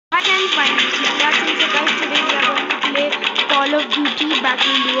back and finally Yuvraj Singh. So guys, today we are going to play Call of Duty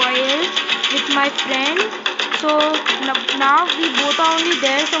Battle Royale with my friend. So now we both are only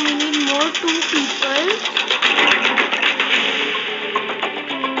there, so we need more 2 people.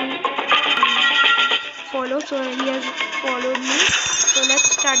 Follow. So he has followed me. So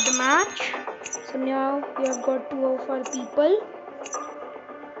let's start the match. So now we have got 2 of our people.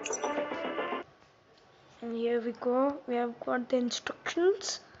 And here we go. We have got the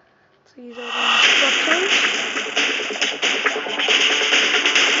instructions. So these are the instructions.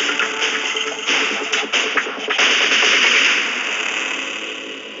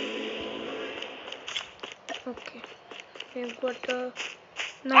 Okay. We've got a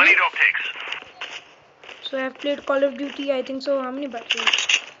knife. So I have played Call of Duty, I think so. How many battles?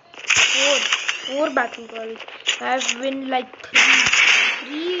 4 battle royals. I have won like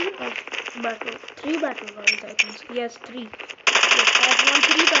 3 battle royals, I think so. Yes, 3. Yes, I have won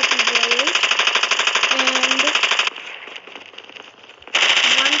 3 battle royals. And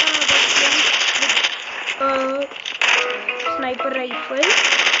one time I got killed with a sniper rifle.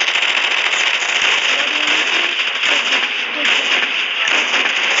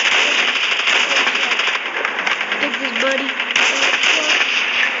 Take this, buddy.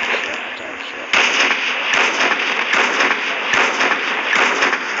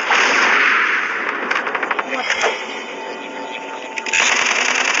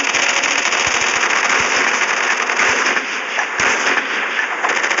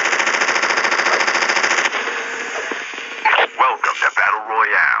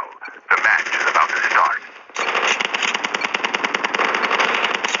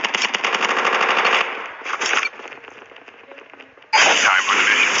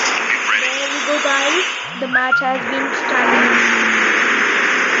 The match has been started.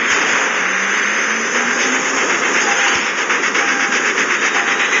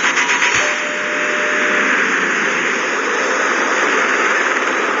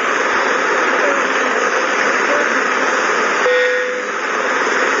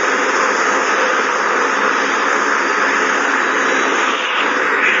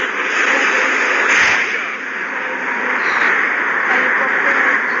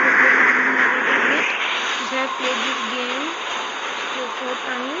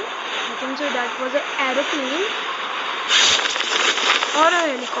 So that was an aeroplane or a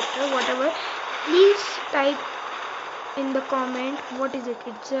helicopter, whatever. Please type in the comment what is it.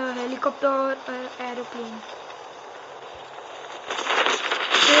 It's a helicopter or an aeroplane.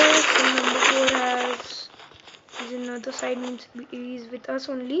 So number 4 is another side, means he is with us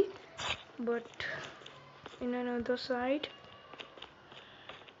only, but in another side.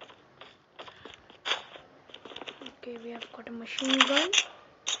 Okay, we have got a machine gun.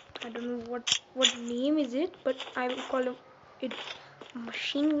 I don't know what name is it, but I will call it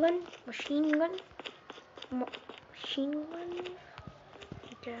machine gun.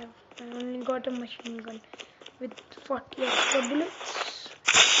 Okay, I only got a machine gun with 40 extra bullets.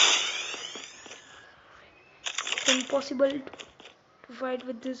 It's impossible to fight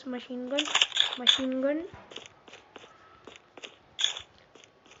with this machine gun.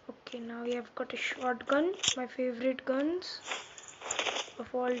 Okay, now we have got a shotgun, my favorite guns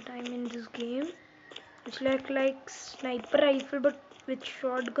of all time in this game. It's like sniper rifle, but with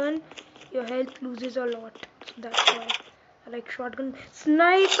shotgun your health loses a lot, so that's why I like shotgun.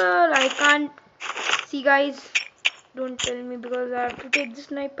 Sniper, I can't see, guys, don't tell me, because I have to take the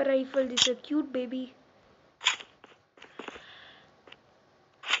sniper rifle. This is a cute baby,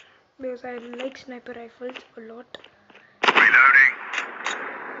 because I like sniper rifles a lot. Reloading.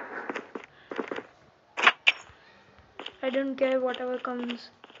 I don't care whatever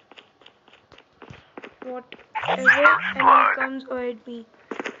comes. Whatever enemy comes at me,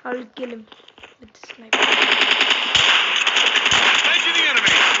 I'll kill him with the sniper.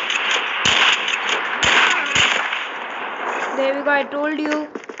 There we go, I told you.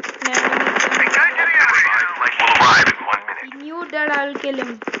 He knew that I'll kill him.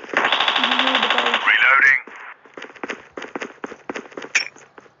 He knew the guy. Reloading.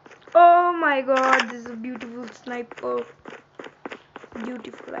 Oh my god, this is a beautiful sniper.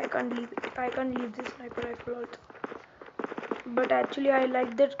 Beautiful, I can't leave it. I can't leave this sniper rifle also. But actually I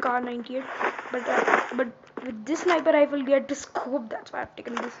like that car 98. But with this sniper rifle get the scope. That's why I've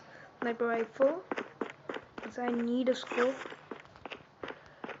taken this sniper rifle, because I need a scope.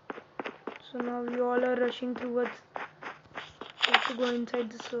 So now we all are rushing towards. We have to go inside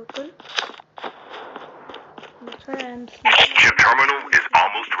the circle. That's why I'm sleeping. Chip terminal is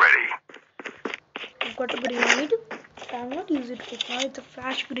almost ready. I've got a grenade. I will not use it right now. It's a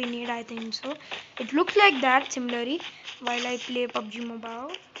flash grenade, I think so. It looks like that similarly while I play PUBG Mobile.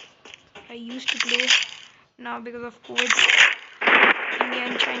 I used to play. Now because of COVID, India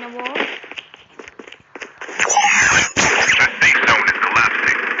and China war. The safe zone is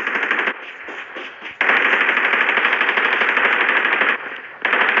collapsing.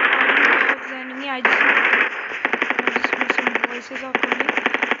 I don't know the enemy. I just know some voices are coming,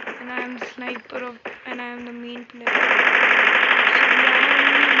 and I am the sniper of, and I am the main player. So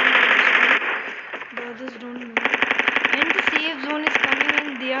the others don't know. And the safe zone is coming,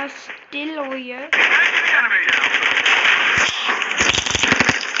 and they are still over here.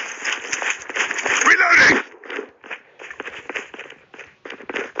 Reloading!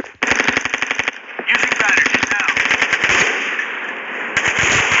 Using bandages now.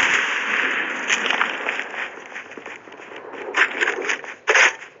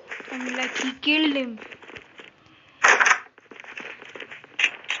 I mean, like he killed him.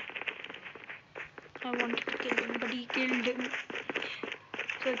 I wanted to kill him, but he killed him.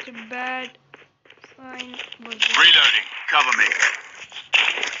 Such a bad sign was it. Reloading. Cover me.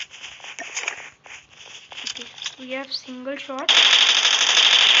 Okay, we have single shot.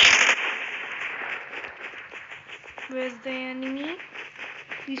 Where's the enemy?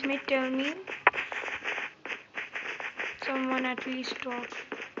 Please mate, tell me. Someone at least talk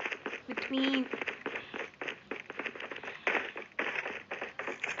with me.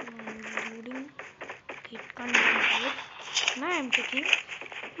 Loading. Okay, it can't be good. Now I'm taking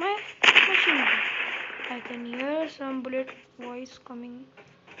my machine gun. I can hear some bullet voice coming.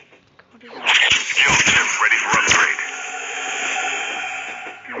 What is that? Skill chip ready for upgrade.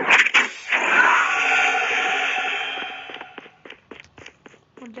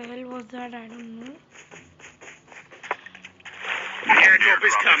 What the hell was that? I don't know. Airdrop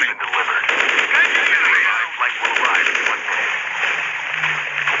is coming. Delivered. Flight will arrive in 1 minute.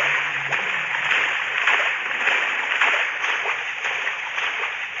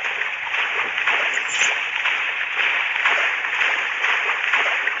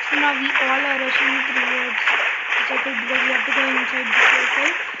 So now we all are rushing towards the circle because we have to go inside the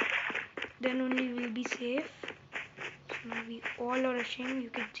circle. Then only we'll be safe. So now we all are rushing. You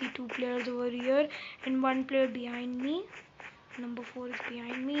can see 2 players over here and 1 player behind me. Number 4 is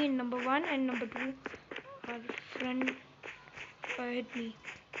behind me, and number 1 and number 2 are front hit me.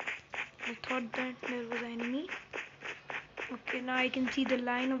 I thought that there was an enemy. Okay, now I can see the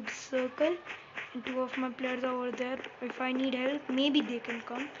line of the circle, and 2 of my players are over there. If I need help, maybe they can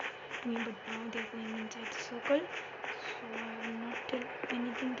come to me, but now they're going inside the circle. So I will not tell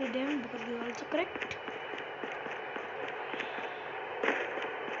anything to them because they're also correct.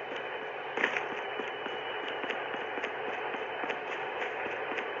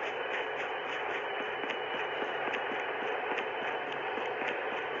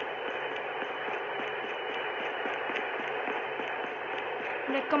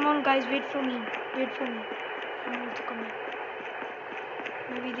 Like, come on guys, wait for me. Wait for me. I'm also coming.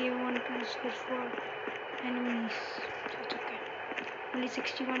 Maybe they want to search for enemies. So it's okay. Only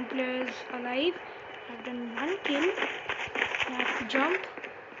 61 players alive. I've done 1 kill. I have to jump.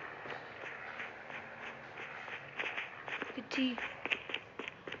 Let's see.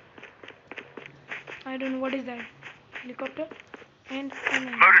 I don't know what is that. Helicopter and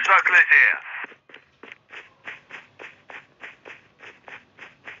Motorcycle is here.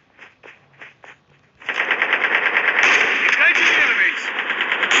 Engaging the enemies.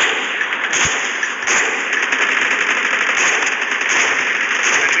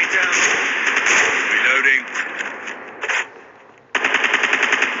 Enemy down. Reloading.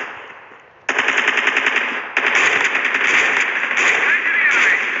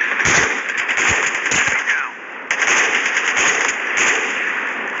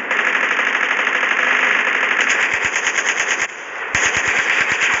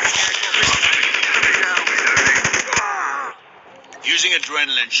 Using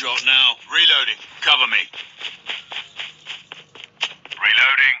adrenaline shot now. Reloading. Cover me.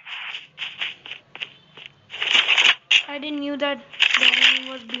 Reloading. I didn't knew that the enemy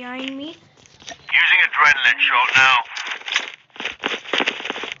was behind me. Using adrenaline shot now.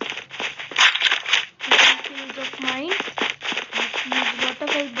 Kills of mine. I used a lot of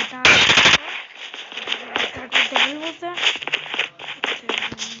help, but I thought, what the hell was that?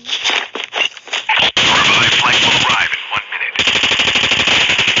 Revive flight will arrive in 1 minute.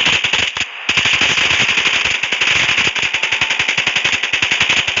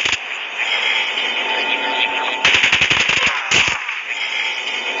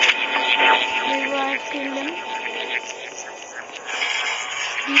 There you go, I've killed him.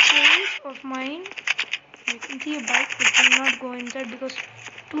 3 kills of mine. I can see a bike, but will not go inside because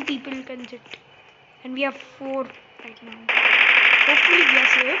 2 people can sit. And we have 4 right now. Hopefully we are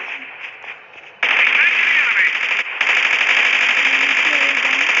safe.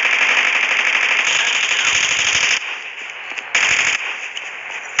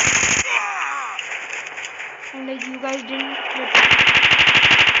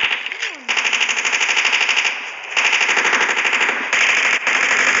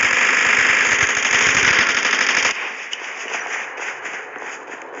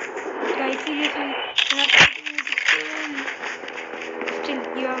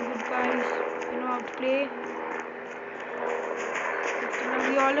 guys, you know how to play. Okay, now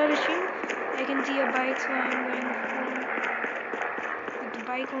we all are rushing. I can see a bike, so I am going with the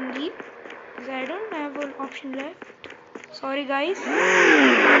bike only. Because I don't have an option left. Sorry guys.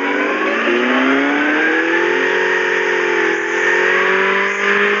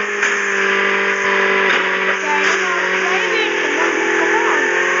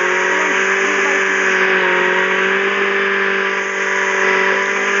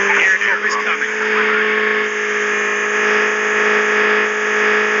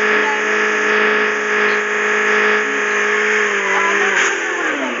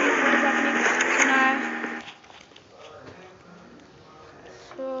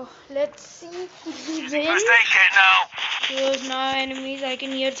 Let's see if we win. First aid kit now. Because now enemies, I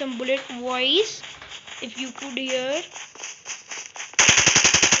can hear some bullet voice. If you could hear.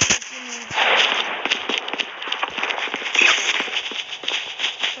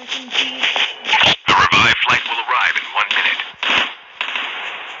 I can see. The revived flight will arrive in 1 minute.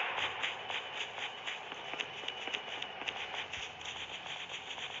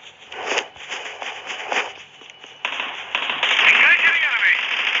 Engaging the enemy.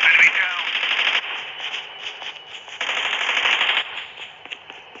 Enemy down.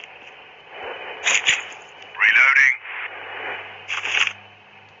 Reloading.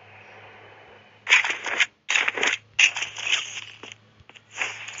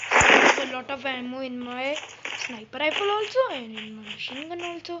 There's a lot of ammo in my sniper rifle also and in my machine gun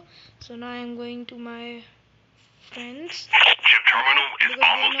also. So now I'm going to my friends. Chip terminal is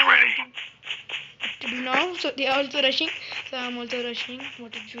almost ready. What to do now? So they are also rushing. So I'm also rushing.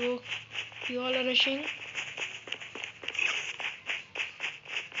 What a joke. We all are rushing.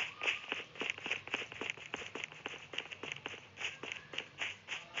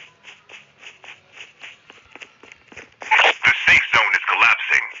 The safe zone is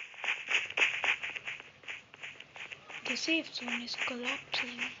collapsing. The safe zone is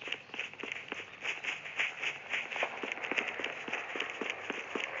collapsing.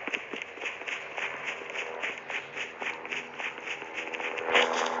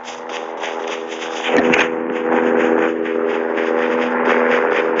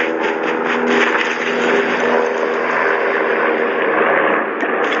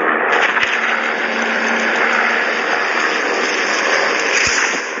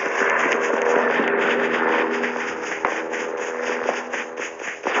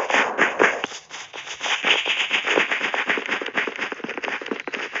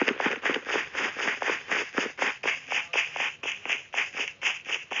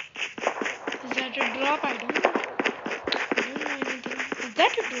 Is that a drop? I don't know. I don't know anything. Is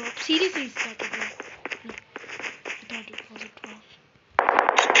that a drop? Seriously, is that a drop? No. I thought it was a drop.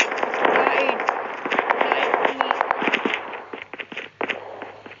 Right.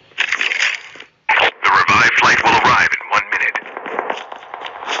 The revived flight will arrive in 1 minute.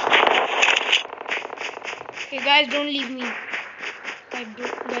 Hey guys, don't leave me. Guys,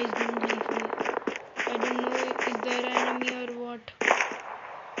 don't leave me. I don't know is there an enemy or what.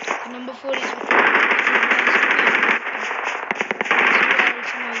 The number 4 is nice.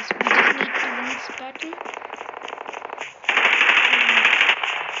 We just need to win this battle.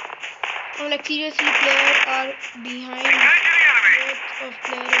 Oh, like seriously, players are behind. Lots of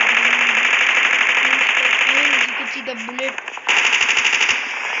players are behind. As you can see the bullet.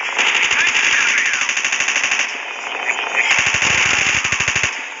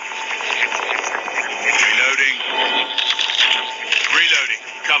 Reloading.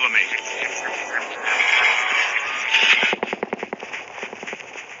 Cover me.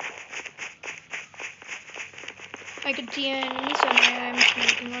 I could see an enemy, so now I'm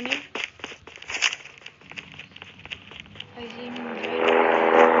sniping on him. I see him right over there.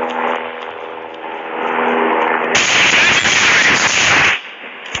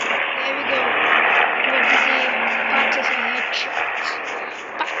 There we go. What we say? Part is a headshot.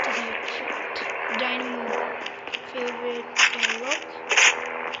 Part is a headshot. Dynamo. Favorite dialogue.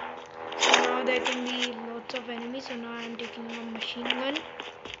 So now there can be lots of enemies, so now I'm taking a machine gun.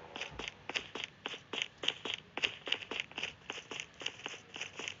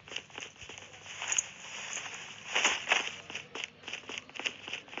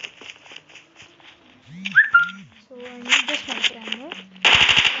 So I need the sniper ammo.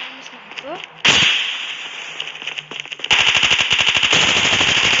 I'm a sniper.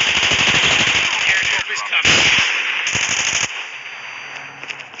 Airdrop is coming.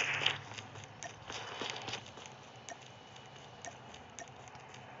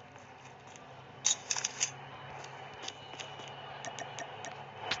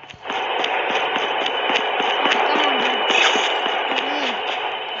 Come on, dude. I need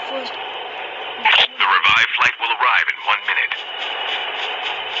the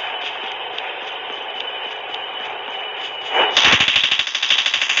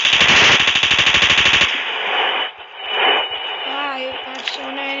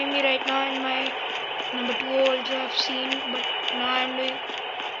right now in my number 2 also I've seen, but now I'm doing.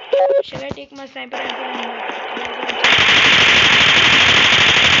 Shall I take my sniper rifle and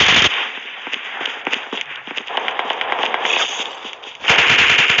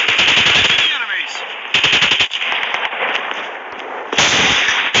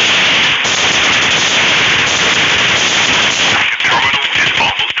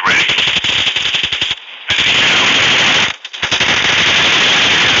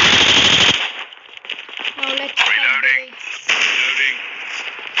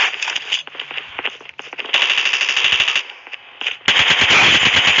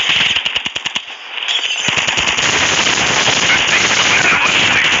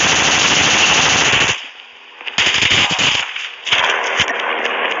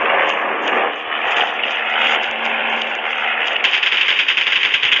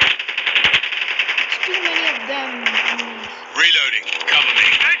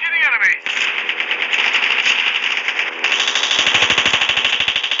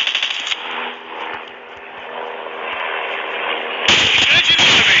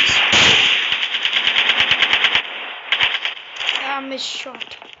miss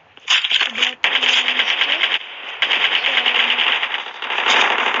shot. So that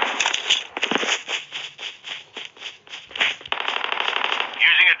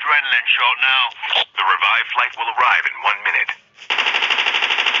Using adrenaline shot now. The revived flight will arrive in 1 minute.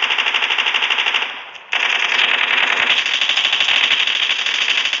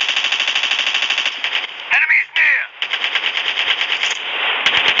 Enemies near!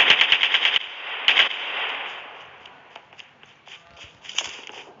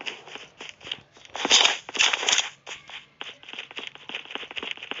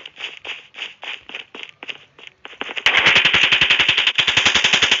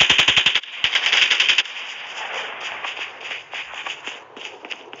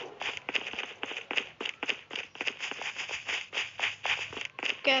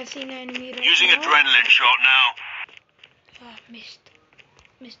 Casting enemy right Using now. adrenaline shot now.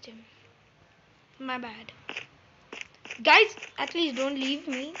 Missed him. My bad. Guys, at least don't leave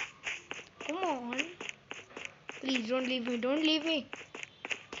me. Come on. Please don't leave me. Don't leave me.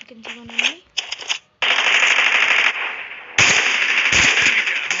 I can see one enemy.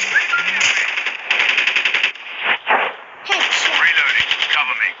 Headshot. Reloading.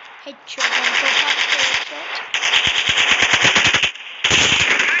 Cover me. Headshot. I'm so fast for headshot.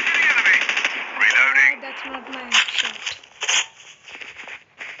 Engaging the enemy. Reloading. No, that's not my headshot.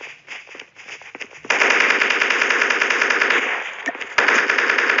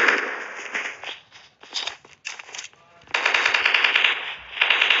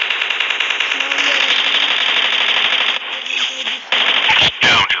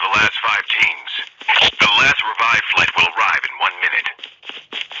 Down to the last 5 teams. The last revived flight will arrive in 1 minute.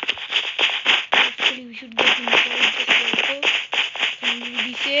 Hopefully we should get inside the circle and we'll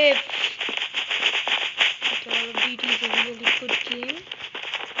be safe. But Call of Duty is a really good game.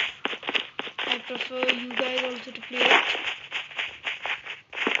 I prefer you guys also to play it.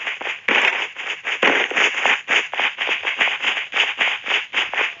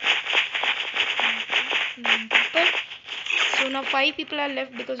 Nine people. So now 5 people are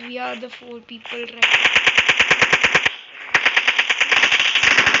left because we are the 4 people right now.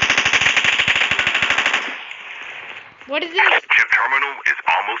 What is this? Chip terminal is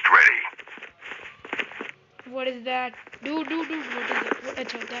almost ready. What is that? Dude, what is it? I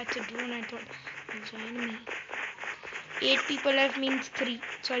thought that's a drone. I thought it was an enemy. 8 people left means 3.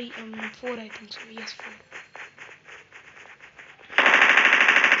 Sorry, 4 I think so. Yes, 4.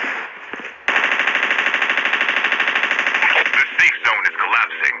 The safe zone is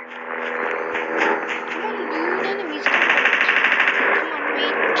collapsing. Come on, dude, enemies, come on. Come on,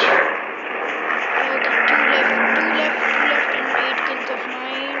 mate. Okay, 2 left, and 8 kills of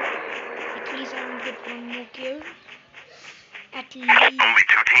mine. At least I will get 1 more kill. At least. Only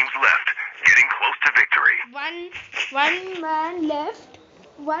 2 teams left. Getting close to victory. One man left.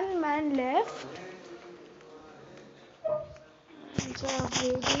 And so I'm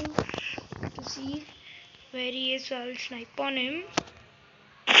waiting to see where he is, so I'll snipe on him.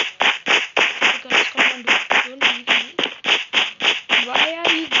 Guys, come on, dude. Don't leave me. Why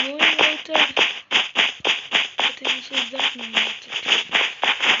are you going outside? I think so is that no, that's it.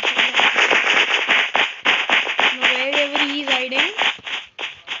 Now wherever he is hiding,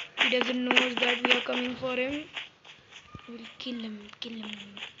 he doesn't know that we are coming for him. We'll kill him.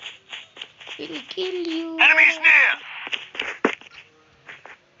 We'll kill you. Enemies near!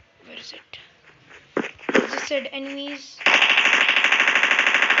 Where is it? It just said enemies.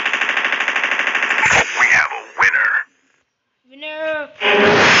 We have a winner. Winner!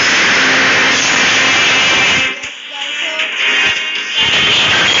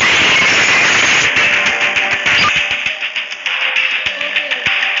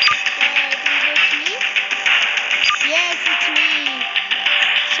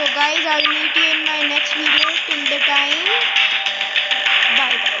 So guys, I'll meet you in my next video. Till the time,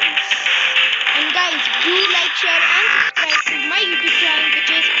 bye guys. And guys, do like, share and subscribe.